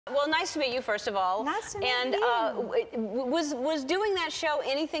Well, nice to meet you, first of all. Nice to meet and, you. Was doing that show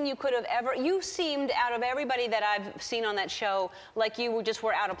anything you could have ever... You seemed, out of everybody that I've seen on that show, like you just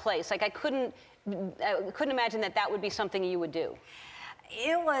were out of place. Like, I couldn't imagine that that would be something you would do.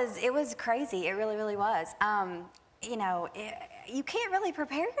 It was crazy. It really, really was. You know, you can't really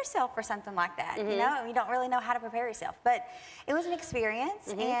prepare yourself for something like that. You know, you don't really know how to prepare yourself. But it was an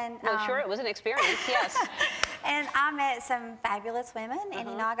experience, and well, sure, it was an experience. Yes. And I met some fabulous women, and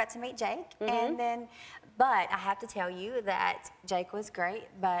you know, I got to meet Jake, and then, but I have to tell you that Jake was great,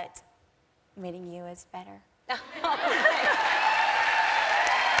 but meeting you is better. You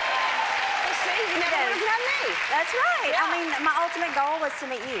never would have met me. That's right. Yeah. I mean, my ultimate goal was to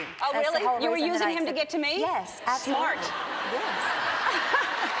meet you. Oh, That's really? You were using him to get to me? Yes, absolutely. Smart. Yes.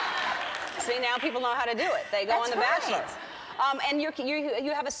 See, now people know how to do it. They go on The Bachelor. Right. And you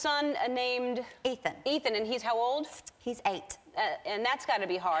have a son named... Ethan. Ethan, and he's how old? He's 8. And that's got to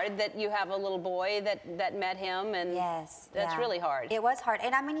be hard, that you have a little boy that met him, and yes, that's really hard. It was hard.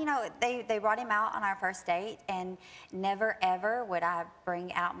 And I mean, you know, they brought him out on our first date, and never ever would I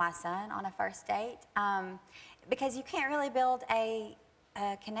bring out my son on a first date, because you can't really build a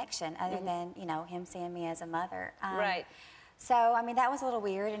connection other than, you know, him seeing me as a mother. Right. So, I mean, that was a little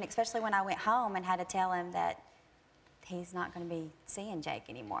weird, and especially when I went home and had to tell him that he's not going to be seeing Jake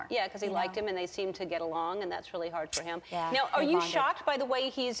anymore. Yeah, because he liked him and they seemed to get along, and that's really hard for him. Yeah, now, are you shocked by the way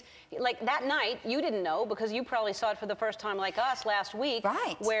he's, like, that night, you didn't know, because you probably saw it for the first time like us last week.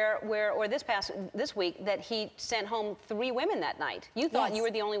 Right. Or this week, that he sent home 3 women that night. You thought you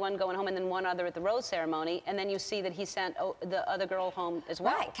were the only one going home, and then one other at the rose ceremony, and then you see that he sent the other girl home as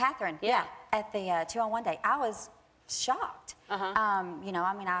well. Right, Catherine. Yeah. At the 2-on-1 date. I was shocked. You know,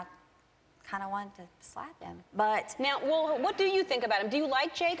 I mean, I kind of wanted to slap him, but... Now, well, what do you think about him? Do you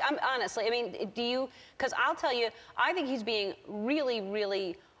like Jake? Honestly, I mean, do you... Because I'll tell you, I think he's being really,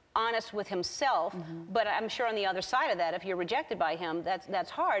 really honest with himself, but I'm sure on the other side of that, if you're rejected by him, that's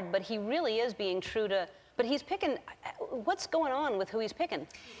hard, but he really is being true to... But he's picking... What's going on with who he's picking?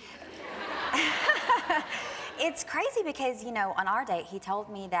 It's crazy because, you know, on our date, he told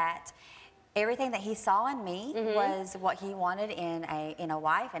me that everything that he saw in me was what he wanted in a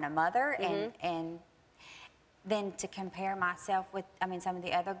wife and a mother, and then to compare myself with, I mean, some of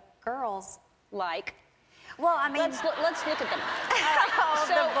the other girls. Like? Well, I mean... Let's look at them. Oh,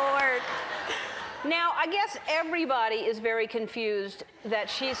 so, the board. Now, I guess everybody is very confused that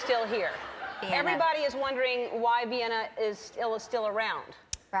she's still here. Vienna. Everybody is wondering why Vienna is still around.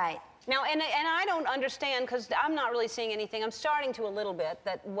 Right. Now, and I don't understand, because I'm not really seeing anything. I'm starting to a little bit,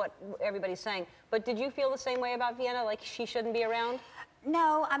 that what everybody's saying. But did you feel the same way about Vienna, like she shouldn't be around?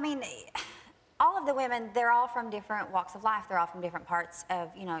 No, I mean, all of the women, they're all from different walks of life. They're all from different parts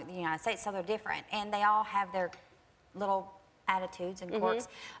of, you know, the United States, so they're different. And they all have their little attitudes and quirks.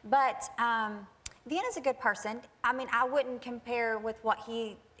 But Vienna's a good person. I mean, I wouldn't compare with what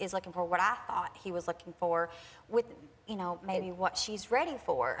he is looking for, what I thought he was looking for, with, you know, maybe what she's ready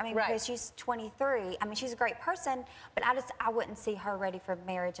for. I mean, because she's 23. I mean, she's a great person, but I wouldn't see her ready for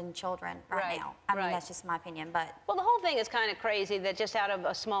marriage and children right now. I mean, that's just my opinion, but... Well, the whole thing is kind of crazy that just out of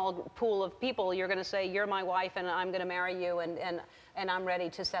a small pool of people, you're going to say, you're my wife and I'm going to marry you and I'm ready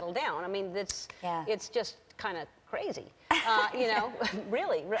to settle down. I mean, it's just kind of crazy. You know,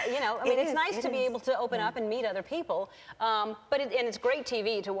 really, you know, I mean, it's nice to be able to open up and meet other people, and it's great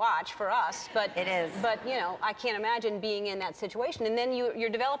TV to watch for us, but it is. But, you know, I can't imagine being in that situation, and then you're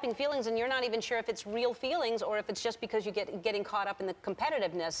developing feelings, and you're not even sure if it's real feelings or if it's just because you getting caught up in the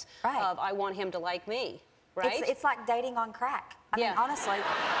competitiveness of, I want him to like me, right? It's like dating on crack. I mean, honestly,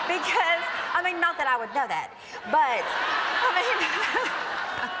 because, I mean, not that I would know that, but,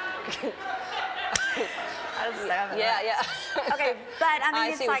 I mean... Okay, but I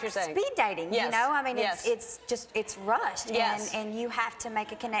mean, it's like speed dating, you know? I mean, it's rushed, and you have to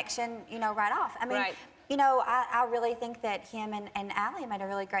make a connection, you know, right off. I mean, you know, I really think that him and Allie made a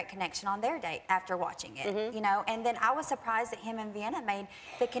really great connection on their date after watching it, you know? And then I was surprised that him and Vienna made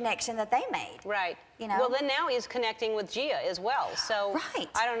the connection that they made. Right. You know? Well, then now he's connecting with Gia as well, so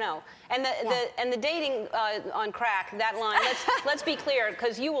I don't know. And the dating on crack, that line, let's be clear,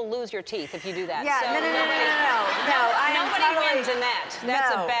 because you will lose your teeth if you do that. Yeah, so no. Nobody wins in that.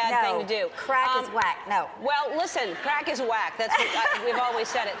 That's a bad thing to do. Crack is whack, no. Well, lissn, crack is whack. That's what we've always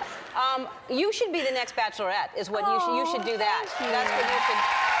said it. You should be the next Bachelorette, is what you should do that. That's what you should.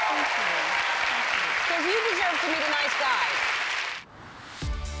 Thank you. Because you deserve to meet a nice guy.